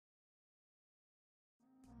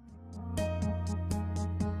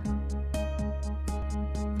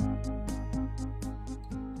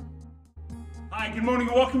Hi, good morning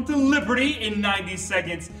and welcome to Liberty in 90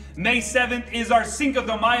 Seconds. May 7th is our Cinco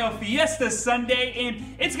de Mayo Fiesta Sunday, and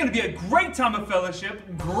it's going to be a great time of fellowship,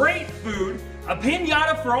 great food, a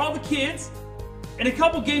piñata for all the kids, and a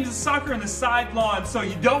couple games of soccer on the side lawn, so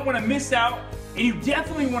you don't want to miss out, and you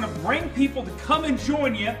definitely want to bring people to come and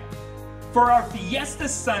join you for our Fiesta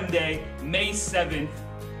Sunday, May 7th.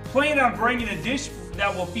 Plan on bringing a dish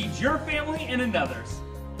that will feed your family and another's.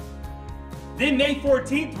 Then May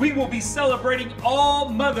 14th, we will be celebrating all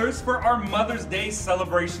mothers for our Mother's Day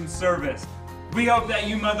celebration service. We hope that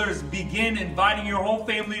you mothers begin inviting your whole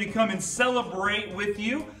family to come and celebrate with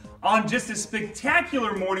you on just a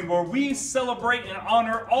spectacular morning where we celebrate and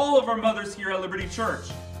honor all of our mothers here at Liberty Church.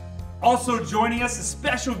 Also joining us, a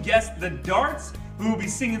special guest, the Darts, who will be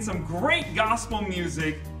singing some great gospel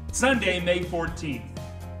music Sunday, May 14th.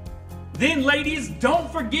 Then ladies,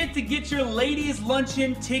 don't forget to get your ladies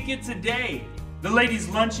luncheon ticket today. The ladies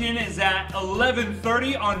luncheon is at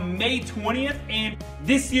 11:30 on May 20th, and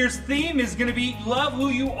this year's theme is going to be Love Who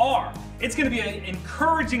You Are. It's going to be an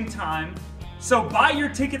encouraging time, so buy your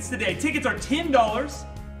tickets today. Tickets are $10.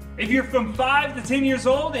 If you're from 5 to 10 years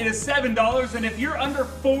old, it is $7, and if you're under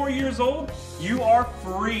 4 years old, you are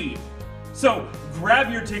free. So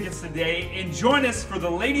grab your tickets today and join us for the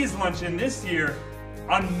ladies luncheon this year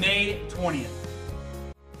on May 20th.